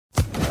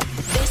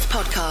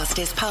podcast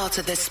is part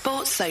of the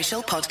Sports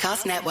Social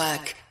Podcast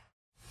Network.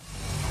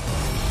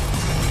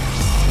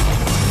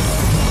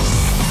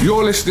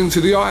 You're listening to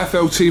the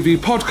IFL TV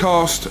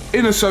podcast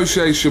in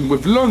association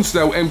with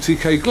Lonsdale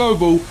MTK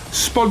Global,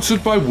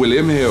 sponsored by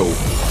William Hill.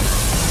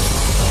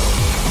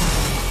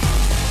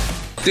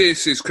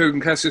 This is Kugan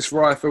Cassis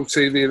for IFL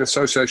TV in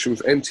association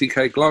with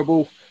MTK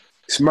Global.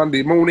 It's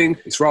Monday morning.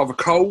 It's rather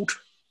cold.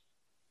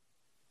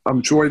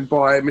 I'm joined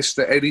by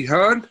Mr. Eddie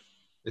Hearn.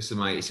 Listen,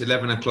 mate, it's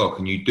 11 o'clock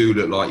and you do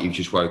look like you've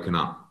just woken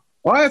up.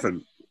 I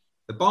haven't.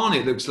 The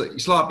Barnet looks like,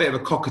 it's like a bit of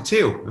a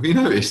cockatiel. Have you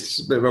noticed?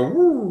 It's a bit of a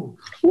woo.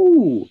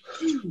 Ooh.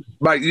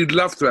 Mate, you'd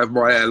love to have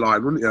my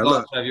hairline, wouldn't you? I'd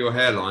love to have your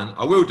hairline.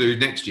 I will do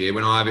next year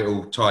when I have it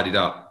all tidied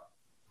up.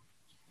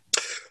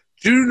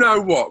 Do you know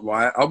what,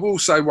 right? I will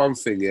say one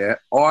thing, yeah.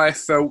 I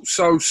felt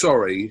so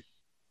sorry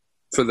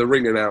for the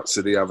ring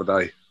announcer the other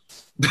day.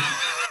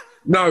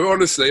 No,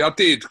 honestly, I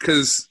did,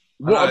 because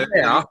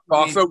I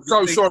felt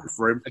so sorry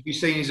for him. Have you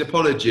seen his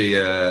apology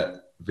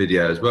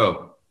video as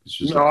well?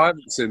 No, I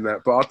haven't seen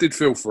that, but I did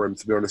feel for him,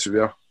 to be honest with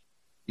you.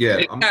 Yeah,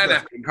 it can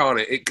happen, can't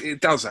it? It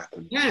does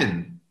happen.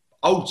 Yeah.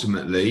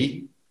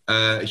 Ultimately,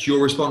 it's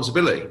your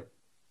responsibility,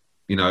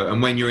 you know.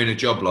 And when you're in a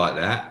job like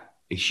that,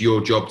 it's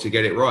your job to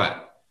get it right.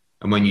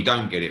 And when you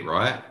don't get it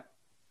right,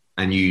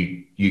 and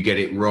you get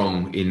it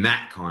wrong in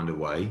that kind of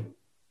way,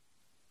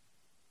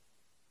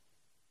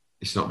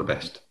 it's not the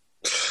best.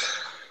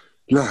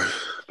 No,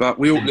 but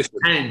we all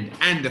listen.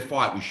 And the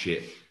fight was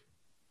shit.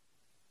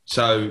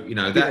 So, you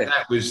know,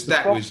 that was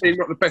not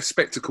the best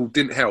spectacle,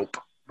 didn't help.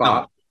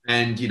 But no.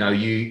 And, you know,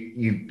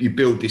 you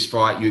build this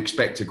fight, you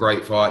expect a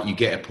great fight, you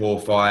get a poor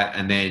fight,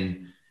 and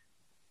then,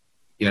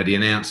 you know, the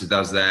announcer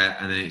does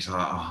that, and then it's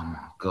like, oh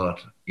my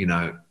God, you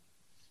know.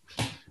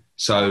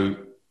 So,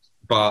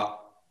 but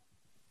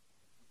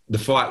the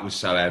fight was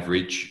so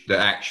average that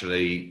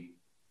actually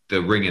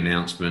the ring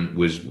announcement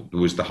was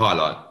the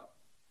highlight,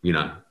 you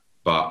know.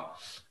 But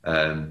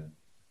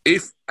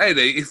if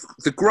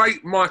the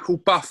great Michael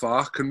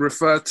Buffer can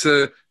refer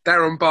to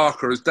Darren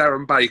Barker as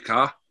Darren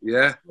Baker,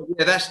 yeah,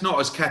 that's not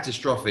as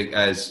catastrophic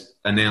as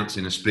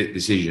announcing a split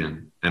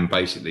decision and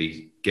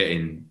basically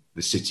getting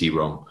the city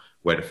wrong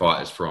where the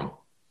fighter's from.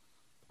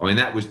 I mean,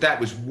 that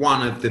was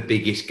one of the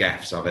biggest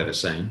gaffes I've ever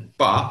seen.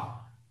 But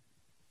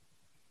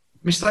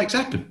mistakes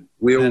happen.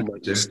 We all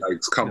make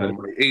mistakes. Come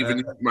on, mate. Even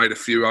you've made a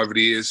few over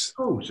the years.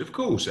 Of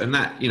course. And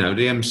that, you know,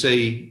 the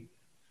MC,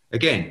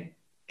 again,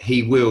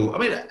 he will. I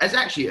mean,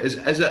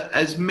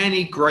 as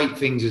many great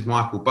things as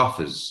Michael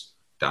Buffer's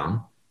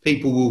done,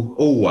 people will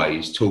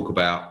always talk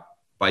about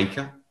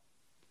Baker.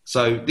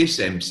 So this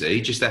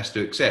MC just has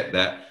to accept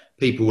that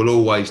people will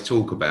always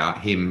talk about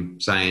him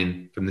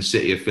saying from the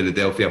city of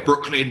Philadelphia,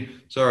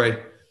 Brooklyn, sorry,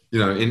 you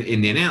know,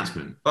 in the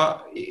announcement.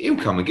 But he'll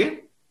come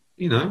again,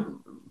 you know.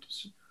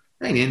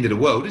 It ain't the end of the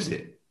world, is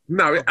it?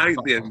 No, it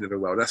ain't the end of the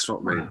world. That's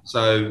not me.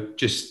 So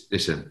just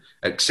listen,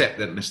 accept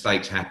that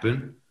mistakes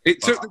happen. It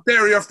took the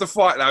dairy off the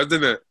fight, though,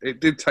 didn't it? It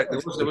did take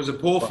it was a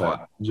poor fight.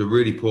 It was a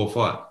really poor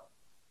fight.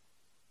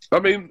 I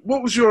mean,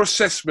 what was your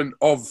assessment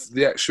of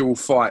the actual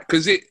fight?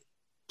 Because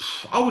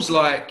I was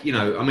like, you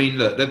know, I mean,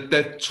 look,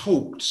 they've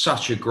talked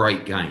such a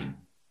great game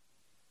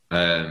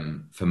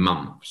for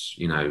months.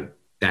 You know,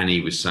 Danny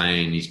was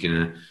saying he's going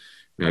to,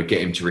 you know, get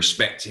him to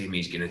respect him.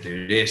 He's going to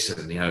do this,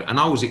 and you know, and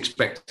I was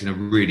expecting a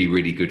really,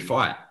 really good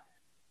fight.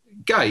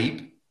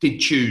 Gabe did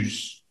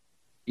choose.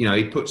 You know,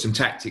 he put some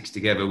tactics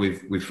together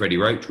with Freddie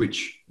Roach,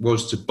 which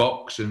was to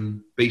box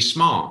and be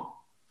smart.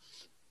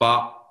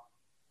 But,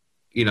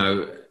 you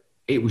know,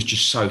 it was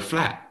just so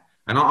flat.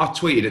 And I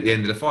tweeted at the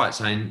end of the fight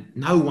saying,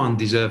 no one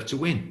deserved to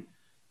win.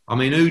 I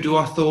mean, who do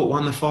I thought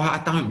won the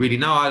fight? I don't really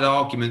know. I had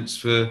arguments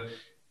for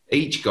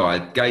each guy.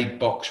 Gabe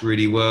boxed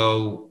really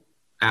well,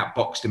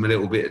 outboxed him a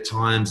little bit at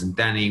times, and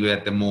Danny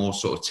had the more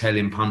sort of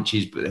telling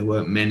punches, but there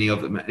weren't many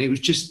of them. It was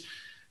just,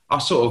 I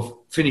sort of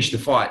finished the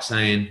fight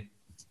saying,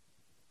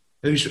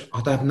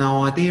 I have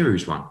no idea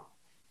who's won.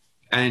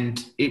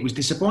 And it was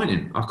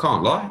disappointing. I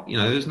can't lie. You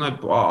know,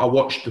 I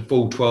watched the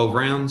full 12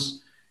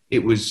 rounds.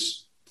 It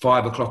was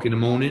 5 o'clock in the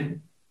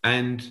morning.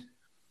 And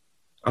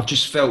I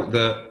just felt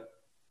that,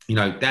 you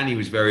know, Danny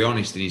was very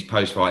honest in his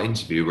post-fight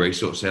interview where he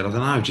sort of said, I don't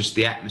know, just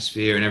the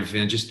atmosphere and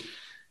everything. It just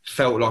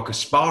felt like a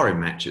sparring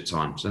match at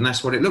times. And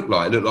that's what it looked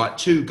like. It looked like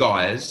two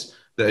guys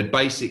that had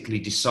basically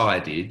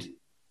decided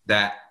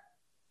that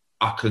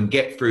I can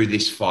get through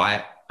this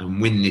fight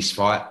and win this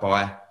fight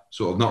by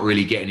sort of not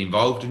really getting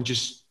involved and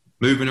just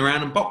moving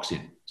around and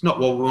boxing. It's not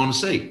what we want to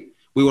see.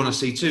 We want to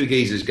see two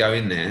geezers go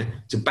in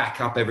there to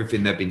back up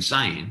everything they've been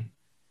saying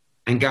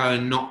and go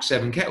and knock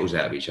 7 kettles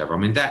out of each other. I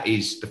mean, that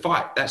is the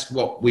fight. That's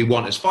what we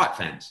want as fight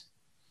fans.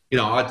 You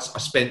know, I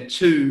spent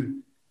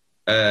 2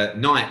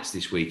 nights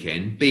this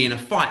weekend being a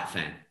fight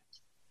fan,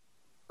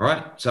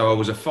 right? So I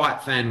was a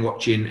fight fan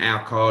watching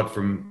our card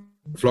from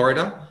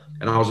Florida,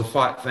 and I was a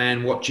fight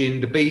fan watching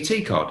the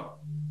BT card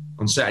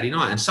on Saturday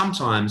night. And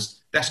sometimes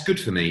that's good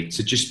for me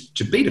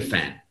to be the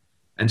fan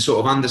and sort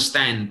of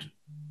understand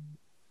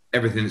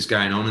everything that's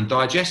going on and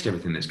digest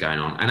everything that's going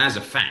on. And as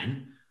a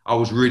fan, I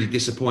was really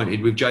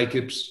disappointed with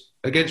Jacobs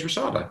against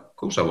Rosado. Of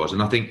course I was.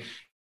 And I think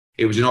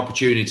it was an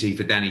opportunity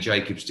for Danny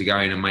Jacobs to go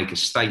in and make a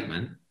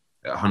statement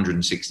at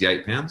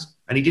 £168,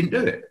 and he didn't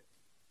do it.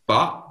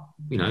 But,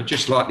 you know,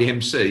 just like the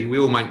MC, we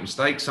all make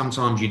mistakes.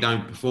 Sometimes you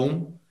don't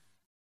perform.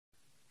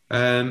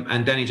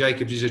 And Danny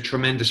Jacobs is a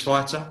tremendous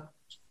fighter.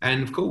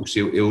 And, of course,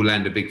 he'll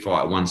land a big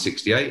fight at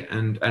 168.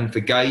 And for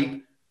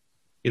Gabe,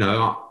 you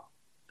know,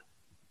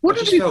 what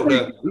did he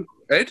tweet you,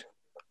 Ed?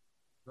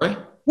 Right?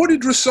 What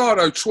did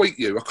Rosado tweet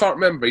you? I can't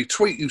remember. He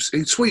tweeted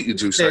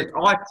you saying...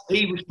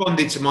 He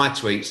responded to my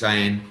tweet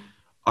saying,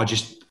 I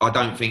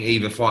don't think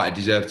either fighter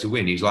deserved to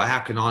win. He's like, how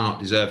can I not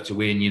deserve to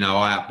win? You know,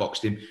 I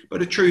outboxed him.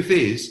 But the truth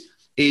is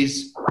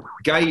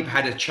Gabe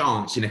had a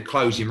chance in a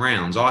closing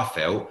rounds, I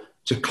felt,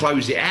 to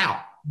close it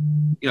out.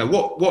 You know,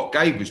 what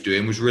Gabe was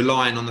doing was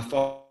relying on the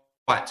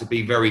fight to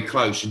be very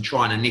close and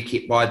trying to nick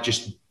it by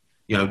just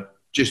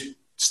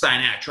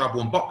staying out of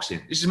trouble and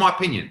boxing. This is my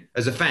opinion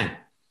as a fan.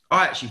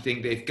 I actually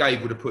think that if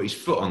Gabe would have put his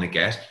foot on the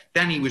gas,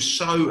 Danny was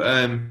so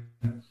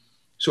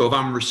sort of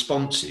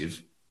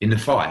unresponsive in the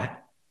fight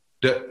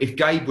that if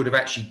Gabe would have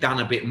actually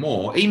done a bit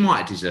more, he might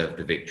have deserved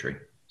the victory.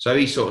 So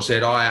he sort of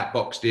said, I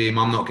outboxed him,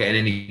 I'm not getting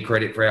any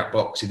credit for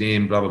outboxing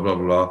him, blah, blah, blah,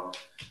 blah.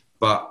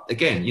 But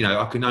again, you know,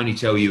 I can only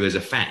tell you as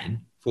a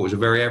fan, thought it was a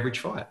very average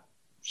fight.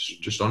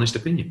 Just honest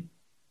opinion.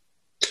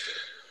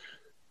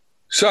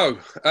 So,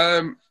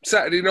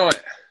 Saturday night,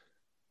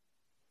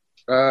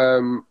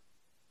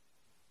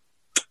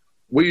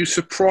 were you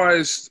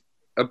surprised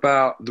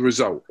about the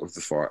result of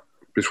the fight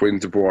between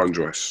Dubois and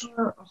Joyce?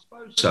 I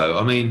suppose so.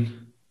 I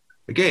mean,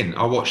 again,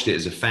 I watched it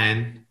as a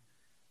fan.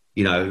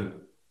 You know,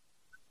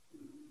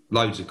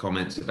 loads of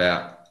comments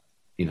about,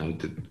 you know,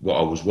 what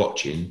I was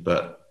watching,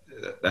 but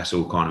that's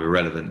all kind of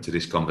irrelevant to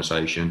this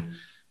conversation.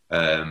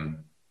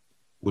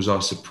 Was I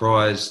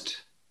surprised?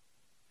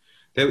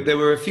 There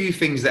were a few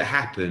things that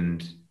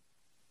happened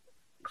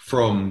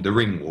from the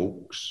ring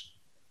walks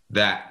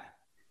that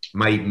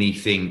made me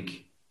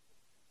think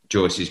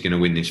Joyce is going to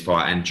win this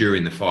fight. And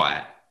during the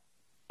fight,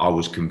 I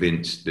was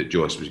convinced that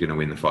Joyce was going to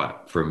win the fight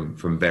from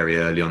very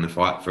early on the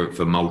fight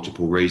for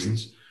multiple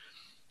reasons.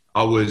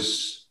 I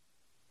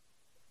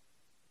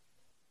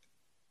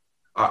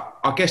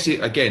guess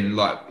it, again,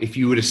 like if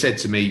you would have said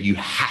to me, you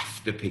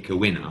have to pick a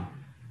winner,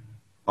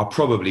 I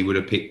probably would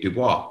have picked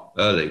Dubois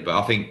early. But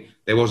I think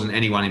there wasn't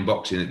anyone in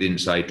boxing that didn't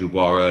say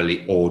Dubois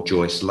early or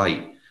Joyce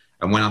late.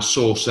 And when I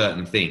saw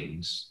certain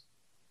things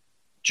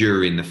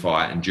during the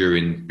fight and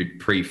during the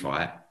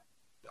pre-fight,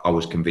 I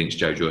was convinced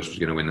Joe Joyce was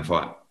going to win the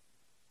fight.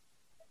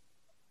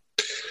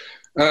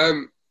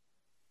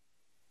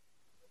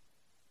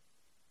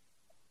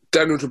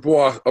 Daniel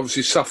Dubois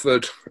obviously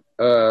suffered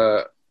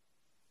an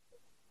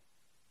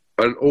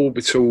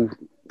orbital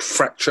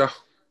fracture.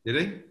 Did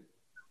he?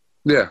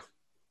 Yeah.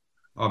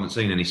 I haven't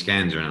seen any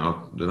scans or anything. I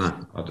don't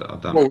know. I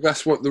don't. Well,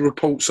 that's what the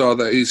reports are,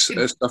 that he's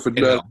suffered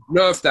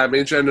nerve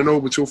damage and an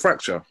orbital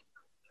fracture.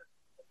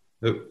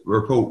 The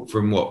report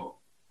from what?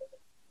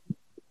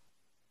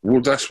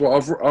 Well, that's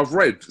what I've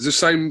read. It's the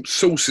same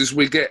sources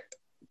we get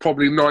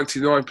probably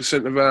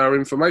 99% of our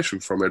information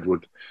from,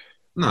 Edward.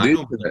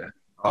 No,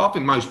 I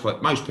think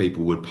most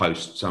people would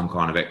post some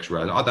kind of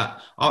X-ray.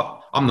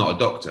 I'm not a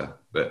doctor,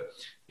 but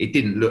it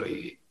didn't look.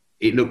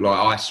 It looked like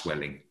eye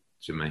swelling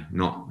to me,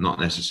 not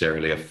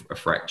necessarily a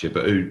fracture.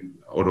 But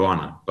what do I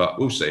know? But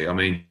we'll see. I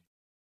mean,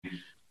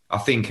 I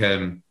think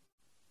the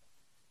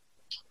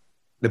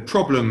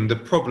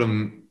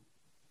problem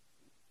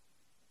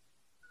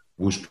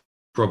was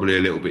probably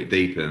a little bit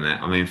deeper than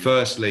that. I mean,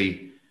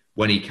 firstly,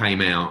 when he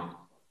came out,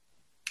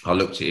 I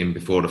looked at him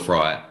before the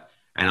fight,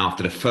 and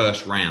after the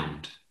first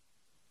round,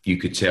 you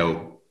could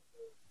tell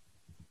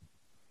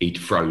he'd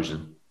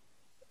frozen,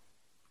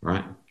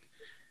 right?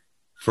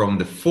 From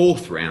the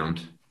fourth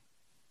round,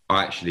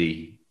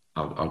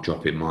 I'll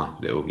drop in my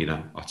little,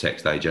 I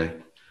text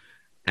AJ,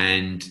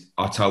 and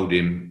I told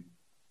him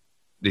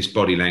this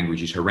body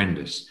language is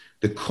horrendous.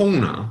 The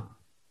corner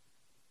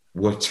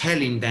were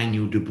telling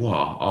Daniel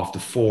Dubois after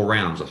 4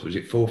 rounds, was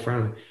it 4th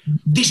round?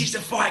 This is the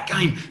fight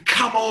game.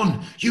 Come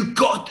on, you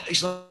got.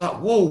 It's like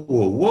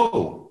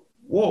whoa.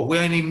 We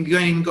ain't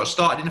even got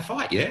started in the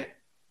fight yet.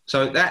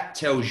 So that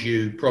tells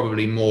you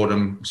probably more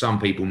than some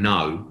people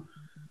know,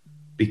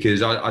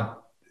 because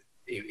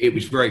it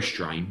was very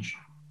strange.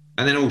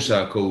 And then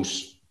also, of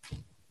course,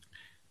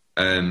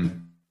 I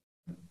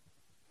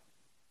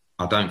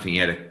don't think he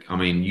had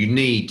you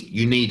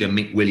need a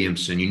Mick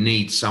Williamson. You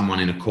need someone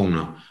in a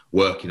corner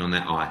working on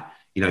that eye.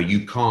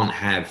 You can't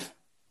have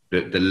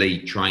the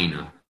lead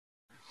trainer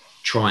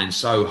trying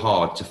so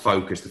hard to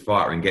focus the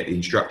fighter and get the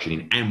instruction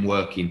in and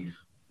working,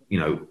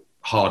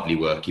 hardly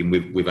working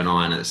with an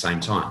iron at the same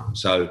time.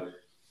 So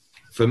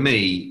for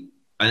me,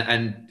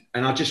 and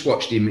I just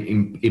watched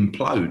him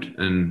implode.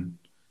 And,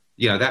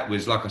 that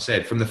was, like I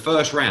said, from the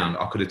first round,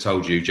 I could have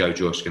told you Joe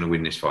Joyce is going to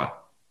win this fight.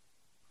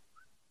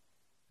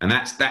 And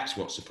that's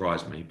what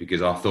surprised me,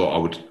 because I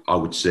thought I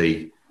would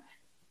see,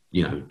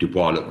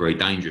 Dubois look very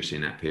dangerous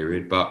in that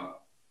period.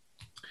 But,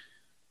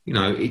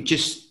 it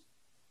just,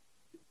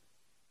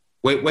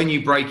 when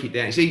you break it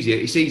down, it's easier.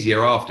 It's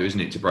easier after, isn't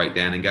it, to break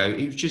down and go,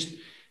 he's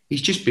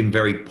just been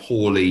very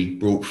poorly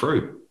brought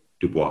through,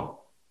 Dubois.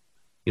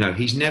 You know,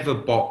 he's never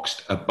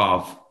boxed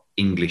above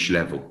English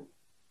level,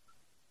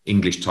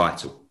 English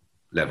title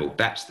level.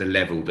 That's the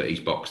level that he's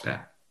boxed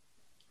at,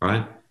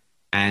 right?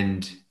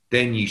 And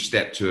then you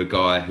step to a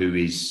guy who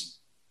is,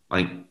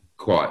 I think,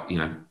 quite, you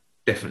know,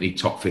 definitely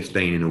top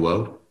 15 in the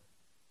world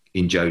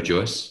in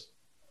Joyce.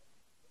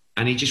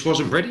 And he just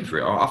wasn't ready for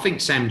it. I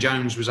think Sam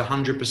Jones was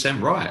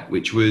 100% right,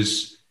 which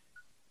was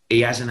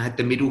he hasn't had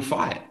the middle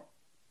fight,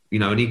 you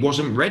know, and he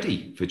wasn't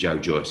ready for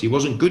Joyce. He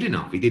wasn't good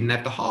enough. He didn't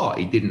have the heart.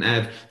 He didn't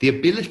have the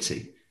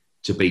ability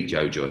to beat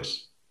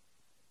Joyce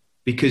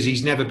because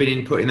he's never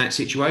been put in that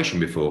situation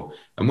before.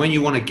 And when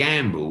you want to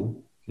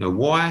gamble, you know,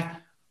 why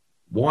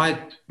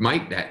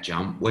make that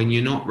jump when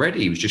you're not ready?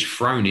 He was just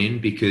thrown in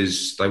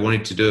because they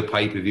wanted to do a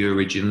pay-per-view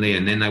originally,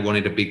 and then they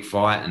wanted a big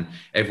fight, and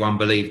everyone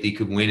believed he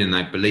could win, and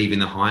they believe in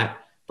the hype.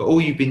 But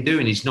all you've been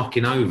doing is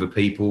knocking over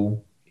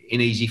people in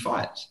easy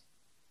fights.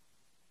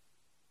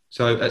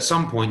 So at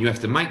some point you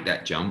have to make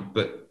that jump.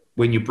 But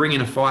when you're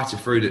bringing a fighter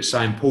through that's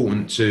so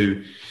important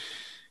to,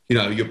 you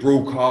know, your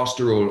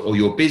broadcaster or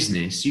your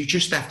business, you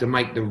just have to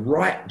make the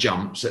right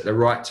jumps at the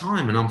right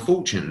time. And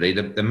unfortunately,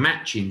 the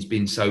matching's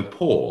been so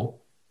poor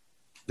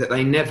that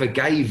they never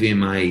gave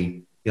him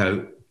a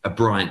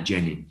Bryant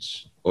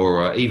Jennings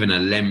or even a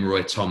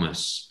Lemroy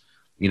Thomas,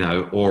 you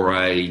know, or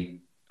a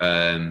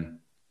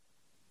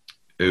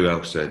who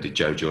else did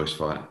Joyce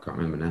fight? I can't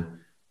remember now.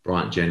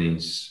 Bryant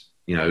Jennings,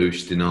 you know,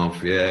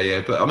 Ustinov,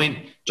 yeah. But I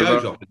mean,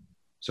 Joe's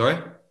sorry,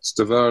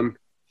 Stavern,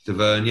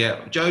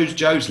 yeah.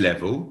 Joe's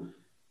level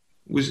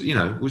was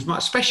much,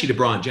 especially the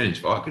Bryant Jennings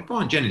fight, because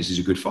Bryant Jennings is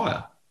a good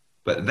fighter,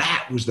 but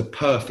that was the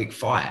perfect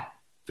fight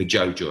for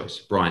Joyce,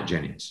 Bryant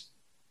Jennings.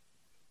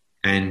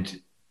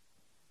 And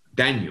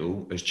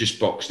Daniel has just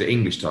boxed at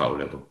English title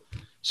level.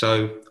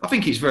 So I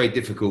think it's very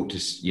difficult to,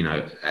 you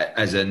know,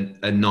 as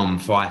a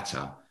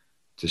non-fighter,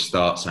 to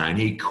start saying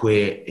he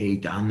quit, he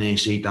done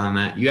this, he done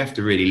that. You have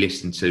to really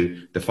listen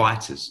to the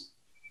fighters'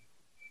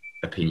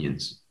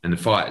 opinions. And the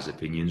fighters'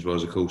 opinions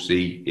was, of course,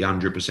 he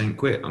 100%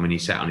 quit. I mean, he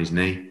sat on his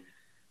knee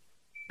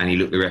and he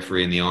looked the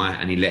referee in the eye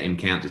and he let him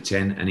count to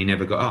 10 and he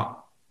never got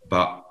up.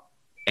 But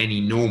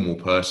any normal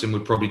person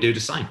would probably do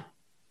the same,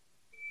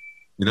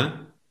 you know?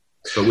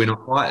 But we're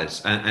not fighters,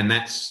 and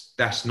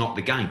that's not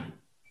the game.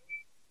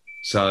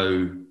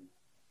 So,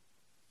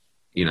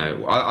 you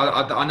know,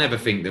 I never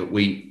think that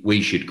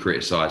we should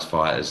criticise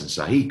fighters and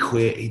say, he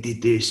quit, he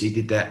did this, he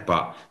did that.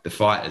 But the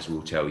fighters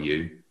will tell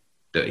you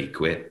that he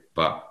quit.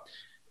 But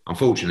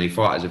unfortunately,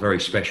 fighters are very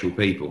special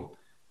people.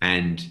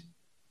 And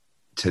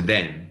to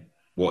them,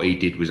 what he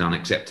did was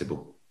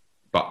unacceptable.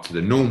 But to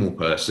the normal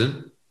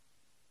person,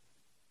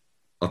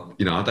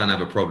 you know, I don't have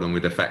a problem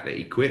with the fact that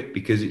he quit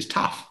because it's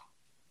tough.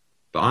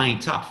 But I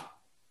ain't tough.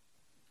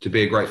 To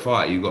be a great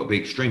fighter, you've got to be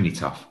extremely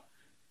tough.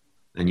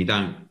 And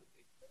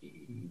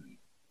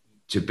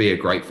to be a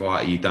great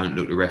fighter, you don't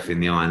look the ref in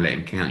the eye and let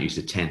him count you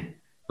to 10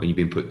 when you've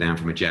been put down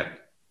from a jab.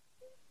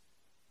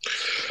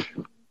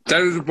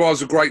 Daniel Dubois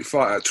is a great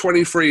fighter.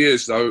 23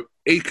 years, though.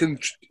 He can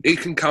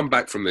come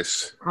back from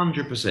this.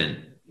 100%.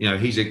 You know,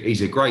 he's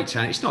a great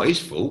talent. It's not his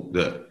fault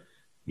that,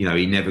 you know,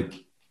 he never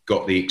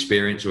got the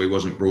experience or he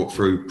wasn't brought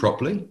through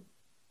properly.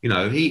 You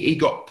know, he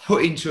got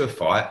put into a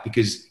fight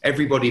because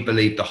everybody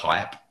believed the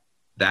hype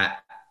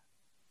that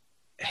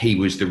he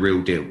was the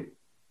real deal.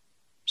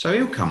 So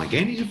he'll come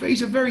again.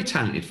 He's a very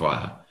talented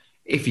fighter.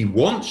 If he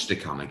wants to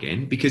come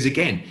again, because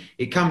again,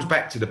 it comes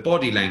back to the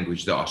body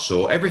language that I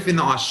saw. Everything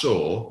that I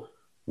saw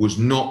was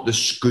not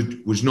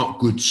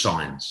good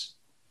signs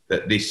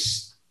that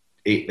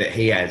that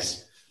he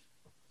has,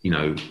 you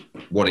know,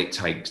 what it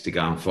takes to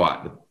go and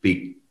fight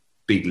the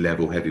big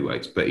level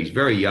heavyweights. But he's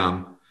very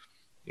young.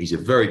 He's a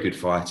very good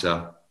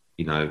fighter,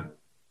 you know,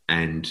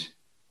 and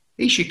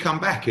he should come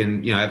back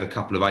and, you know, have a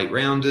couple of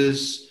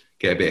 8-rounders,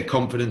 get a bit of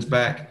confidence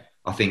back.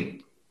 I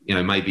think, you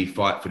know, maybe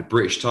fight for the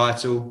British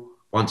title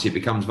once it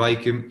becomes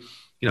vacant.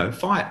 You know,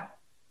 fight.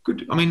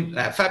 Good. I mean,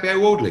 Fabio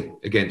Wardley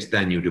against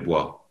Daniel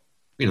Dubois,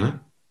 you know,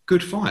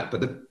 good fight.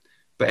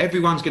 But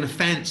everyone's going to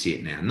fancy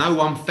it now. No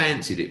one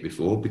fancied it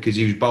before because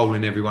he was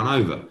bowling everyone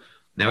over.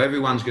 Now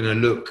everyone's going to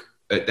look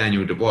at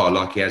Daniel Dubois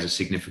like he has a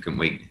significant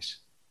weakness.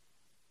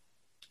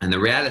 And the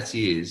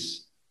reality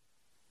is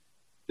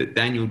that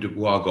Daniel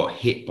Dubois got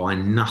hit by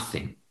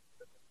nothing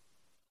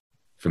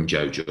from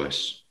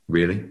Joyce,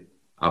 really,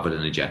 other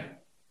than a jab.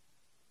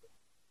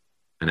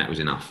 And that was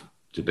enough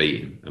to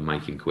beat him and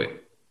make him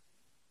quit.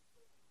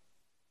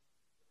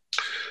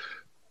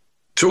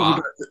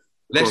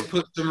 Let's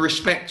put some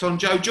respect on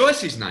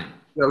Joyce's name.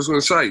 I was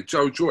going to say,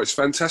 Joyce,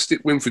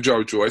 fantastic win for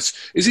Joyce.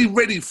 Is he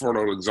ready for an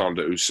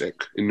Alexander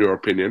Usyk, in your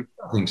opinion?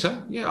 I think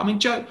so, yeah. I mean,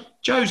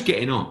 Joe's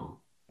getting on.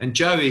 And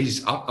Joe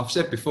is, I've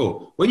said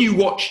before, when you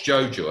watch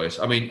Joyce,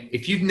 I mean,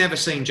 if you've never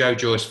seen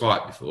Joyce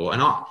fight before,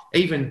 and I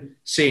even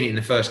seen it in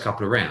the first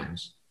couple of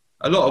rounds,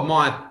 a lot of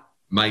my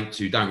mates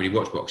who don't really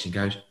watch boxing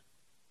goes,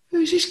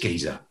 who's this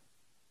geezer?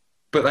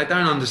 But they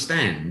don't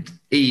understand.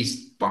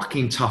 He's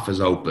fucking tough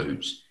as old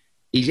boots.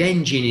 his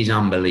engine is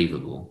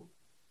unbelievable.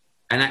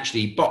 And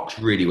actually he boxed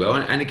really well.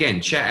 And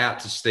again, shout out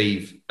to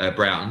Steve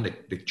Broughton,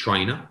 the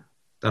trainer.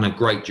 Done a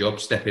great job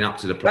stepping up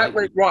to the plate. That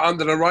went right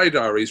under the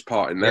radar, his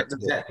part in that. Yeah,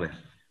 exactly.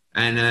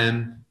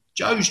 And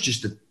Joe's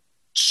just a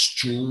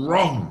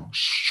strong,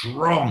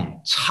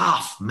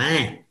 tough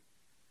man.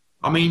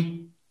 I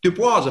mean,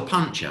 Dubois is a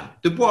puncher.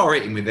 Dubois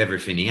hit him with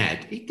everything he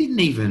had. He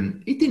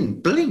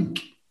didn't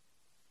blink.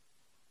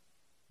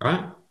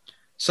 Right?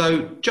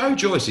 So Joe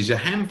Joyce is a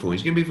handful.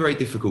 He's going to be very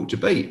difficult to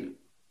beat.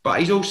 But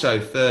he's also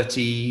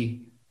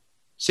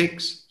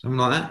 36, something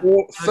like that.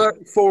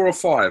 34 or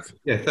 5.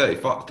 Yeah,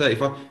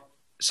 35.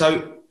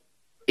 So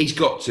he's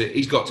got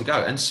to go.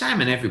 And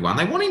Sam and everyone,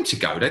 they want him to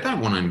go. They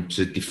don't want him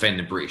to defend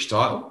the British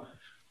title.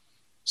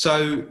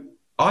 So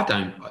I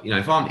don't,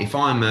 if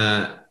I'm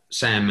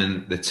Sam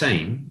and the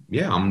team,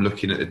 yeah, I'm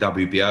looking at the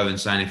WBO and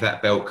saying if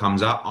that belt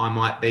comes up, I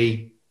might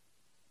be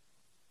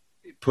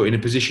put in a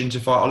position to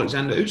fight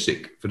Alexander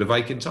Usyk for the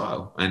vacant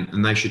title.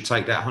 And they should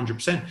take that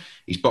 100%.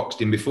 He's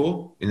boxed him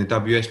before in the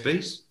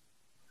WSBs.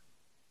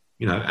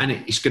 And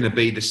it's going to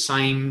be the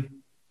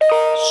same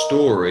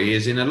story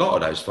as in a lot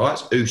of those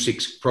fights.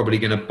 Usyk's probably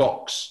going to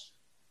box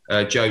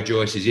Joe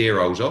Joyce's ear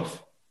rolls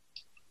off.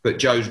 But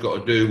Joe's got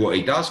to do what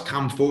he does,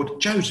 come forward.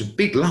 Joe's a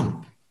big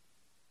lump.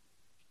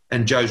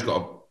 And Joe's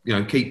got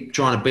to, keep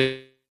trying to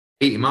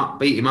beat him up,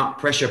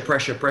 pressure.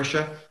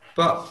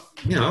 But,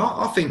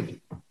 I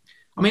think,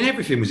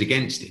 everything was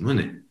against him,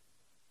 wasn't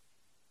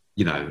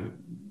it?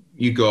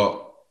 You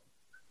got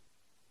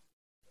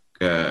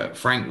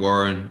Frank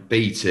Warren,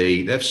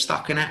 BT, they've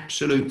stuck an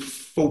absolute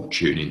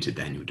fortune into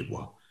Daniel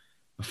Dubois.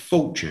 A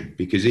fortune,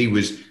 because he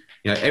was,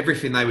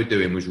 everything they were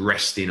doing was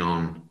resting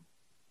on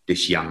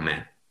this young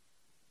man.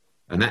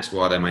 And that's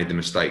why they made the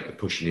mistake of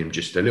pushing him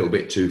just a little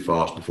bit too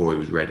fast before he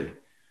was ready.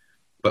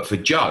 But for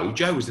Joe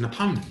was an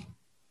opponent.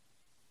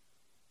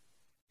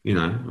 He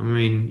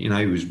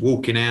was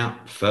walking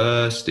out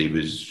first. He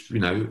was,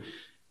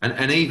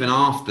 and even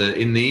after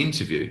in the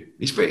interview,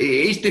 it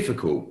is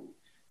difficult.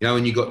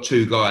 When you've got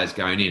two guys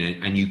going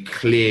in and you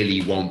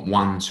clearly want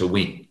one to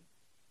win,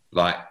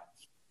 like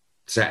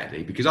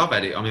Saturday, because I've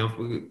had it. A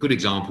good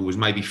example was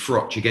maybe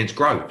Froch against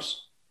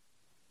Groves.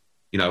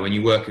 When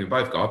you're working with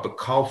both guys, but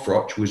Carl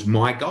Froch was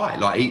my guy.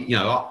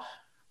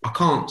 I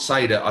can't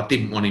say that I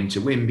didn't want him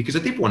to win because I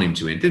did want him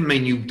to win. It didn't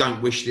mean you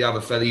don't wish the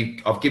other fella.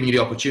 I've given you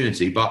the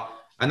opportunity,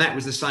 and that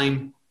was the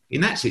same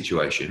in that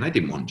situation. They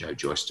didn't want Joe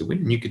Joyce to win,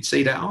 and you could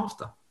see that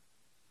after.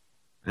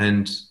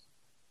 And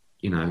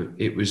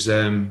it was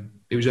a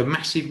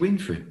massive win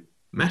for him,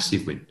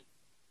 massive win.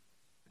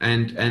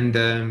 And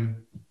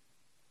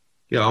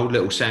old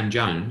little Sam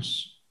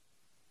Jones,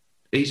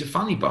 he's a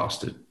funny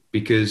bastard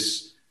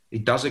because he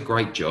does a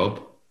great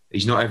job.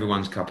 He's not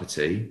everyone's cup of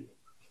tea,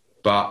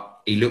 but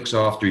he looks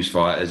after his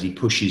fighters. He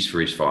pushes for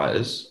his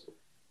fighters.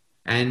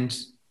 And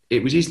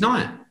it was his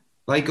night.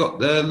 They got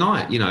their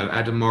night.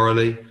 Adam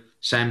Morley,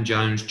 Sam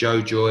Jones,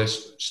 Joe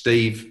Joyce,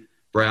 Steve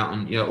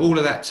Broughton, all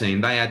of that team,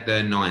 they had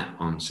their night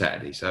on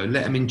Saturday. So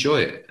let them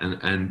enjoy it.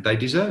 And they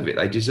deserve it.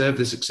 They deserve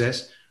the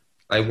success.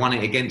 They won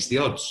it against the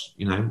odds.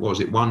 What was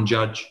it? One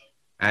judge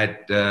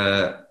had,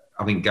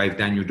 gave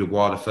Daniel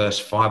Dubois the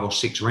first 5 or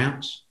 6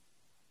 rounds.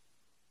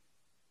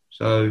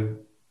 So,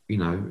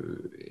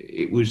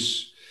 it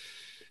was,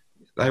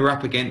 they were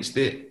up against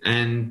it,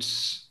 and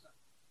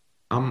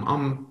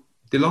I'm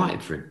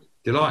delighted for him,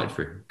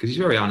 because he's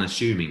very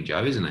unassuming,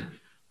 Joe, isn't he?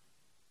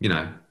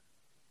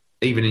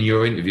 Even in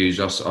your interviews,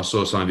 I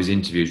saw some of his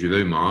interviews with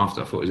Umar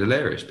after. I thought it was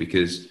hilarious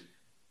because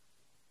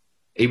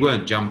he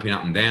weren't jumping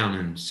up and down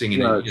and singing.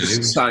 No, just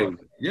the same.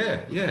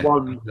 Yeah.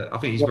 I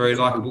think he's a very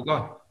likeable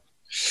guy.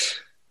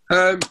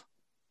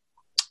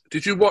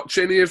 Did you watch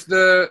any of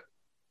the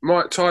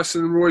Mike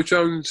Tyson and Roy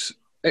Jones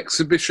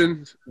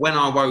exhibition? When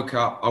I woke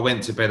up, I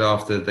went to bed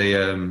after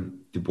the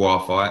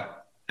Dubois fight,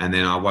 and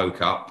then I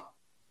woke up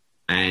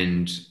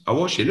and I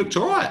watched it. It looked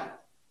all right.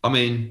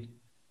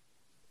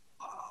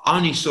 I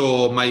only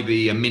saw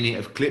maybe a minute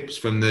of clips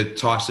from the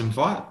Tyson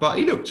fight, but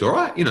he looked all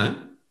right, no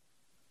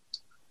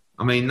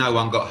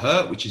one got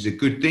hurt, which is a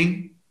good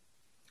thing.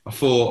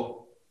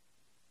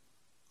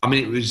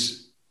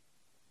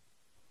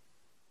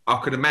 I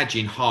could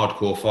imagine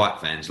hardcore fight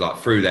fans, like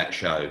through that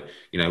show,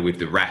 with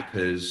the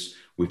rappers,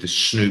 with the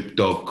Snoop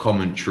Dogg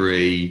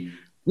commentary.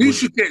 You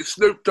should get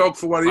Snoop Dogg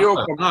for one of your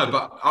commentaries. No,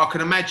 but I can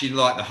imagine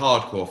like the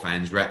hardcore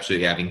fans were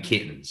absolutely having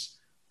kittens.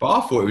 But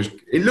I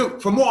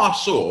thought from what I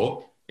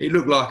saw, it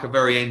looked like a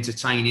very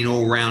entertaining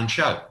all-round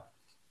show.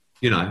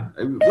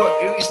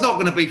 It's not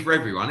going to be for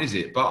everyone, is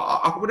it? But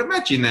I would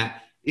imagine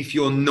that if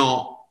you're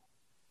not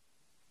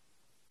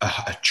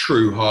a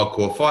true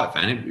hardcore fight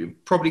fan, it'd be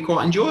probably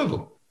quite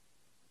enjoyable.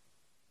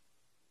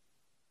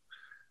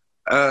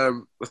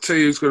 I'll tell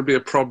you who's going to be a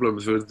problem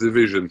for the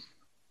division.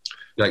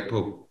 Jake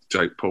Paul,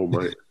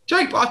 mate.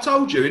 I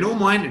told you in all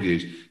my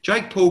interviews,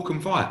 Jake Paul can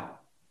fight.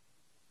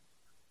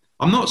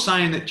 I'm not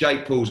saying that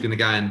Jake Paul's going to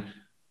go and,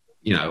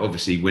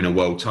 obviously win a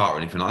world title or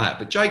anything like that,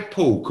 but Jake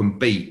Paul can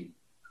beat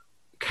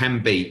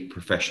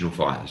professional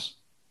fighters.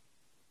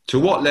 To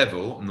what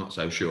level, I'm not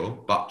so sure,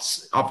 but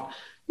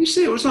You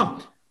see it all the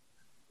time.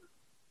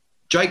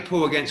 Jake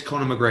Paul against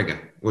Conor McGregor.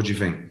 What do you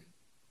think?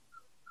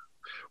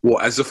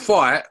 What, as a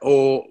fight,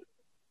 or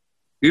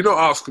you're not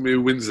asking me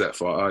who wins that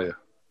fight, are you?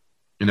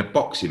 In a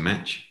boxing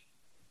match,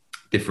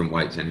 different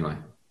weights anyway.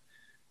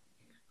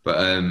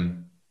 But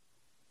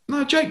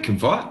no, Jake can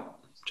fight.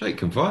 Jake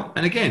can fight.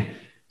 And again,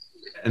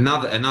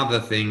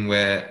 another thing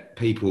where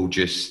people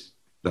just,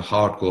 the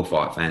hardcore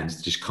fight fans,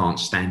 just can't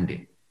stand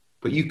it.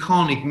 But you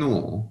can't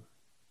ignore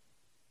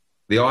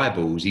the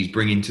eyeballs he's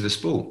bringing to the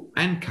sport,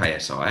 and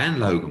KSI and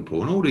Logan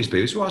Paul and all these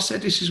people. That's why I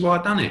said this is why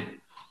I've done it.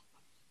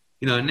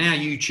 You know, now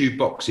YouTube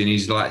boxing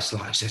is like,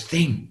 it's a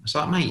thing. It's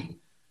like,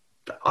 mate,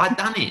 I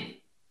done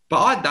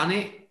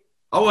it.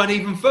 I weren't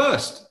even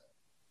first.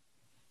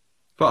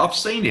 But I've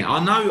seen it.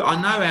 I know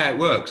how it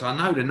works. I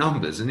know the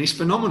numbers, and it's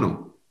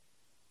phenomenal.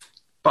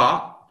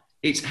 But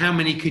it's how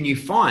many can you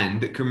find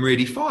that can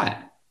really fight?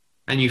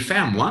 And you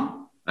found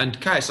one, and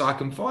KSI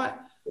can fight.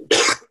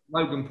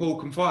 Logan Paul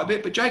can fight a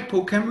bit, but Jake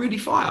Paul can really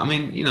fight. I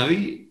mean, you know,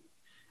 he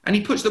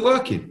puts the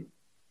work in.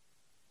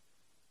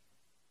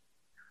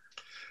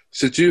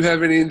 So do you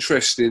have any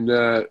interest in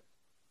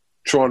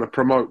trying to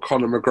promote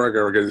Conor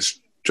McGregor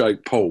against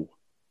Jake Paul?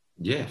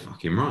 Yeah,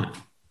 fucking right.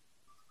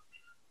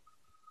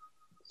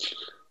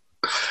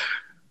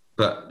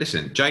 But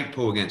listen, Jake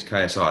Paul against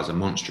KSI is a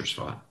monstrous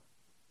fight.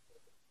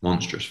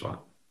 Monstrous fight.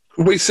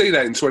 Will we see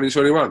that in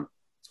 2021?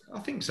 I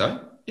think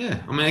so.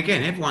 Yeah. I mean,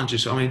 again, it's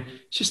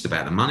just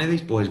about the money.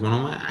 These boys went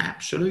on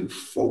absolute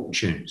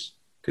fortunes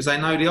because they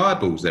know the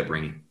eyeballs they're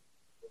bringing.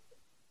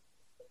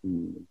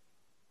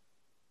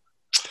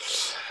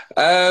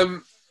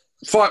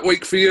 Fight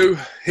week for you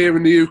here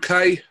in the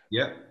UK.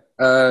 Yeah.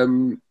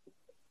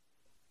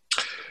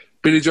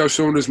 Billy Joe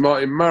Saunders,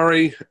 Martin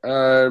Murray,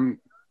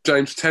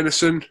 James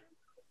Tennyson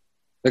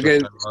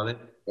against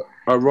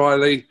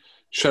O'Reilly.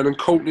 Shannon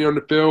Courtenay on the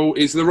bill.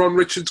 Is Lerone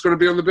Richards going to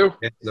be on the bill?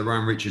 Yeah,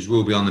 Lerone Richards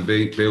will be on the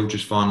bill,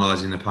 just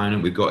finalising the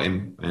opponent. We've got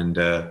him, and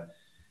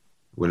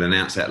we'll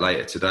announce that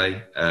later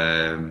today.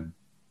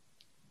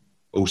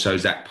 Also,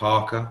 Zach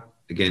Parker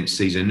against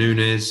Cesar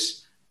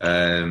Nunes.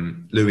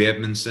 Louis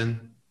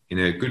Edmondson in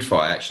a good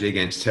fight, actually,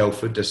 against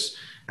Telford.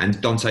 And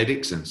Dante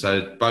Dixon.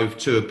 So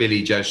two of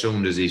Billy Joe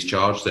Saunders'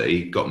 charge that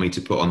he got me to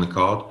put on the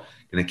card.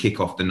 Going to kick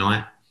off the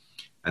night.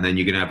 And then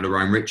you're going to have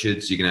Lerone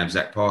Richards, you're going to have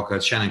Zach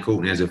Parker. Shannon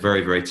Courtenay has a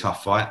very, very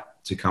tough fight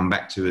to come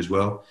back to as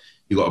well.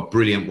 You've got a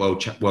brilliant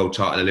world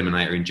title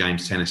eliminator in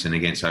James Tennyson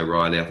against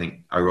O'Reilly. I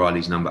think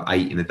O'Reilly's number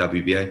 8 in the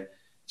WBA.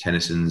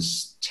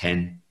 Tennyson's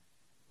 10.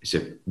 It's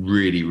a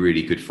really,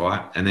 really good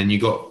fight. And then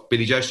you've got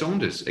Billy Joe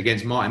Saunders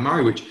against Martin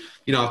Murray, which,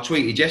 you know, I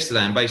tweeted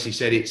yesterday and basically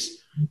said it's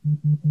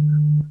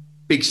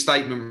big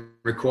statement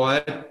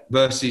required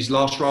versus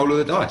last roll of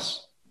the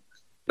dice.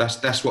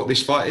 That's what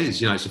this fight is.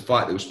 You know, it's a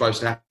fight that was supposed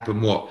to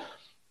happen,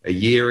 a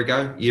year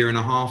and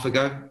a half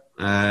ago.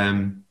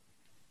 Martin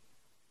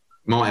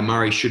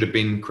Murray should have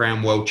been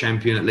crowned world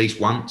champion at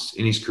least once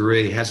in his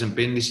career. He hasn't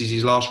been. This is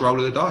his last roll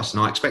of the dice.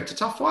 And I expect a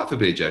tough fight for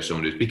Billy Joe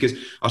Saunders because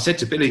I said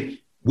to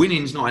Billy,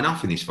 winning's not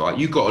enough in this fight.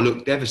 You've got to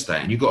look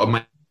devastating. You've got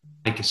to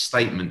make a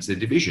statement to the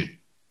division.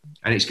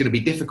 And it's going to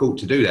be difficult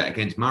to do that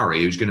against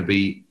Murray, who's going to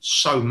be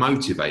so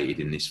motivated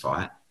in this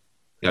fight.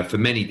 You know, for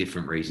many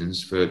different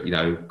reasons, for, you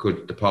know,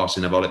 the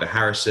passing of Oliver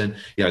Harrison,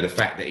 you know, the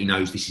fact that he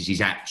knows this is his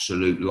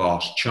absolute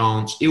last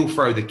chance. He'll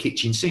throw the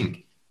kitchen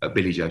sink at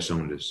Billy Joe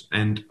Saunders.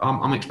 And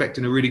I'm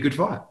expecting a really good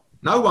fight.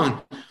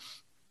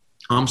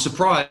 I'm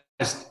surprised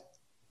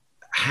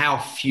how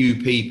few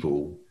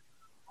people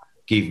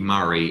give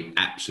Murray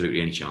absolutely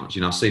any chance.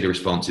 You know, I see the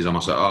responses. I'm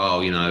like, oh,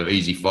 you know,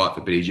 easy fight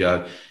for Billy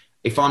Joe.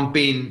 If I'm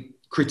being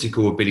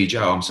critical of Billy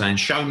Joe, I'm saying,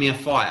 show me a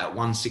fight at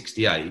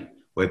 168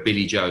 where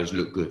Billy Joe's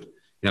looked good.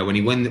 You know, when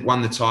he won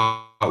the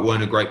title, it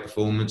weren't a great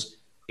performance.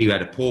 He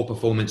had a poor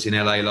performance in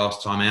LA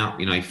last time out.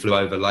 You know, he flew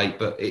over late.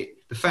 But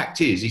the fact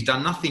is, he's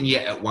done nothing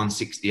yet at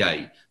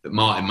 168 that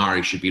Martin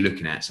Murray should be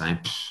looking at saying,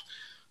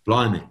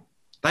 blimey,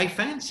 they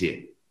fancy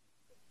it.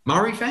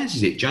 Murray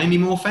fancies it. Jamie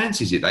Moore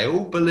fancies it. They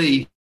all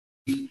believe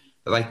that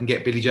they can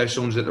get Billy Joe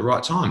Saunders at the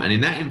right time. And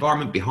in that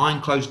environment,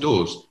 behind closed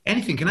doors,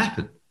 anything can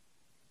happen.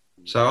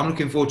 So I'm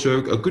looking forward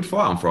to a good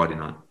fight on Friday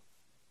night.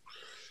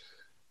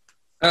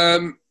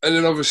 And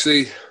then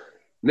obviously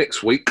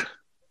next week,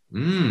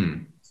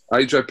 AJ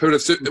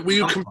Pulev. So will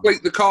you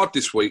complete the card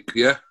this week?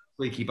 Yeah.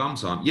 Squeaky bum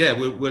time. Yeah,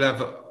 we'll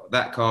have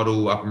that card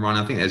all up and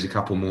running. I think there's a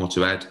couple more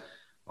to add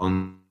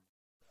on.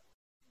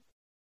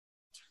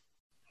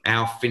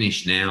 Our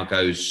finish now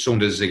goes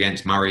Saunders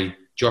against Murray,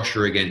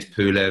 Joshua against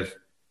Pulev.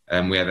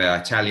 We have our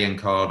Italian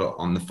card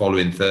on the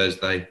following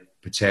Thursday.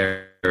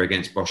 Patera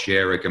against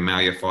Boschiera,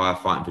 Gamaliel Fire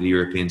fighting for the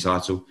European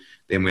title.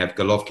 Then we have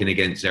Golovkin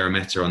against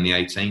Zerameta on the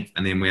 18th.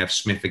 And then we have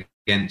Smith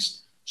against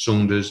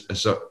Smith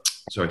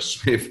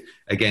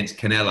against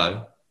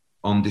Canelo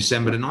on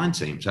December the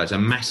 19th. So it's a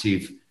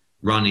massive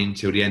run in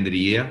till the end of the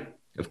year.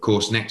 Of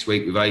course, next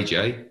week with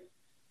AJ,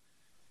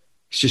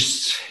 it's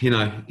just, you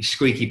know, it's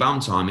squeaky bum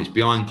time. It's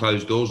behind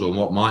closed doors, or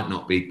what might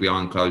not be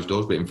behind closed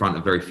doors, but in front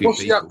of very few people.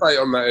 What's the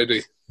update on that,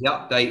 Eddie? The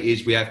update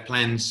is we have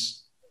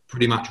plans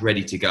pretty much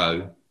ready to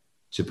go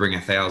to bring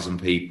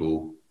 1,000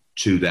 people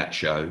to that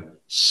show,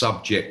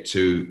 subject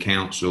to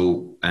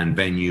council and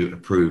venue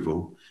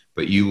approval.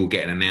 But you will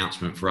get an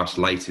announcement for us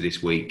later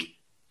this week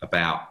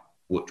about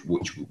what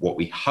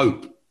we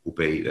hope will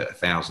be that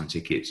 1,000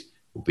 tickets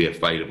will be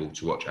available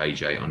to watch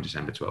AJ on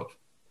December 12th.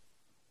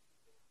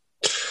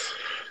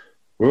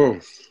 Well,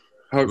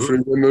 hopefully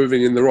we're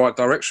moving in the right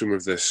direction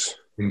with this.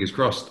 Fingers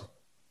crossed.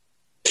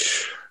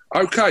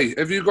 Okay,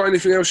 have you got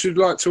anything else you'd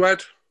like to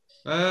add?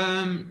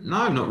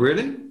 No, not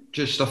really.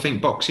 Just I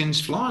think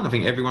boxing's flying. I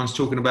think everyone's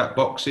talking about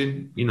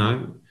boxing,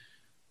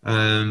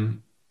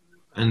 and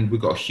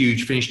we've got a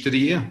huge finish to the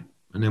year.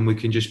 And then we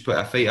can just put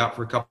our feet up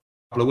for a couple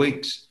of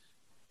weeks,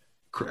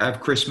 have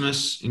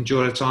Christmas,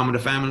 enjoy the time with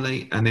the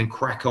family, and then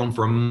crack on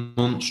for a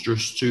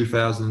monstrous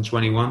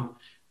 2021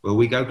 where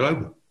we go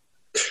global.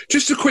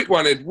 Just a quick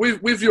one, Ed.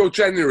 With your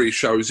January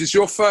shows, is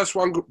your first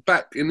one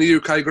back in the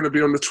UK going to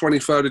be on the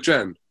 23rd of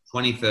Jan?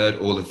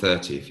 23rd or the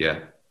 30th, yeah.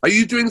 Are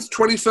you doing the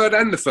 23rd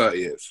and the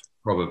 30th?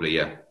 Probably,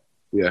 yeah.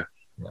 Yeah.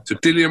 So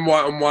Dillian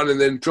White on one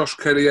and then Josh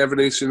Kelly, Evan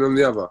Easton on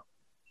the other.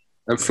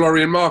 And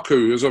Florian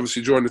Marcoux has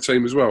obviously joined the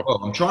team as well.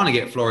 Well, I'm trying to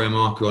get Florian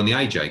Marcoux on the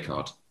AJ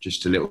card,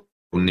 just a little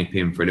nip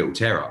in for a little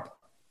tear-up.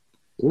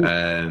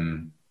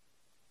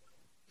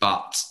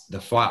 But the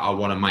fight I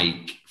want to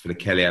make for the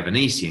Kelly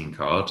Avanesian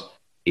card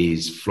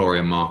is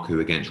Florian Marcoux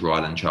against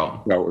Ryland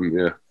Charlton. Charlton,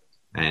 yeah.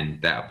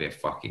 And that'll be a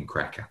fucking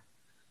cracker.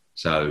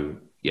 So,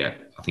 yeah,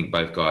 I think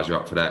both guys are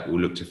up for that.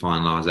 We'll look to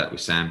finalise that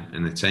with Sam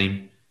and the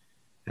team.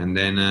 And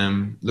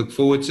then look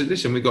forward to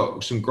this. And we've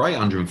got some great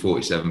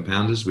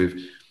 147-pounders.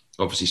 We've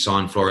obviously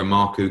signed Florian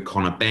Marcoux,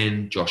 Conor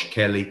Benn, Josh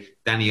Kelly.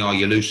 Danny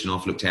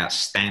Aryalusinov looked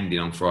outstanding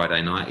on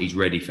Friday night. He's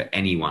ready for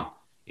anyone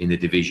in the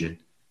division.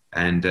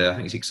 And I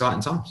think it's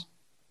exciting times.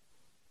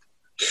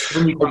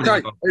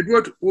 Okay,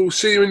 Edward, we'll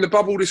see you in the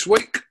bubble this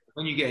week.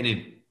 When are you getting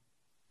in?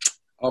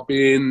 I'll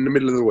be in the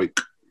middle of the week.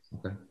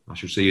 Okay, I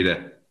shall see you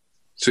there.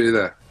 See you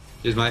there.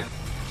 Cheers, mate.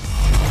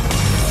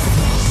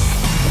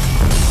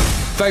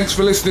 Thanks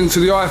for listening to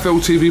the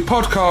IFL TV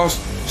podcast,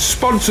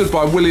 sponsored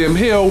by William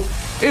Hill,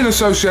 in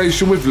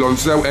association with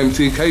Lonsdale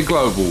MTK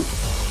Global.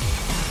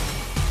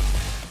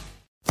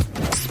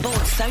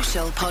 Sports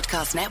Social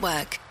Podcast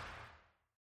Network.